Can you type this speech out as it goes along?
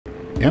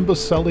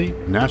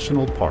Amboseli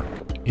National Park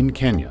in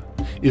Kenya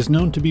is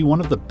known to be one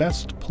of the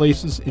best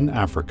places in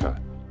Africa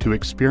to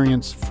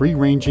experience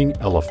free-ranging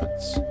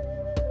elephants,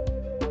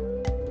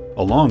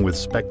 along with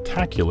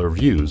spectacular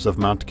views of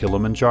Mount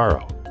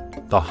Kilimanjaro,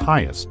 the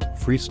highest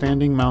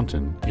freestanding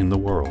mountain in the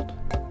world.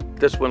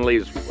 This one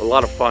leaves a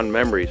lot of fond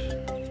memories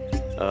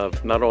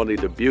of not only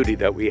the beauty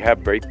that we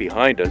have right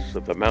behind us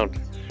of the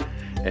mountain,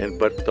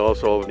 but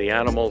also of the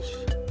animals.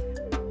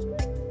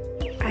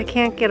 I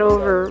can't get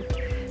over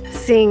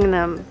seeing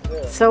them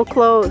so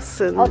close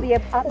and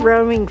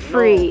roaming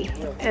free,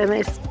 and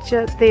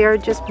they are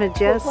just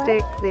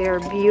majestic. They are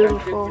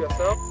beautiful.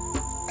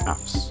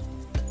 Giraffes,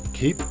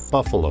 Cape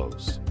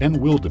buffaloes, and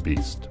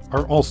wildebeests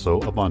are also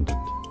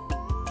abundant.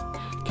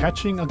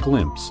 Catching a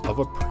glimpse of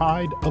a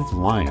pride of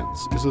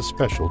lions is a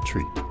special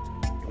treat.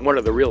 One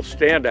of the real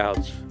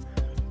standouts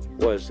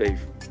was a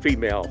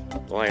female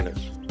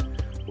lioness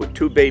with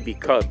 2 baby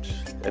cubs,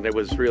 and it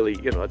was really,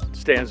 it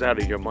stands out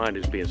in your mind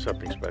as being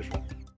something special.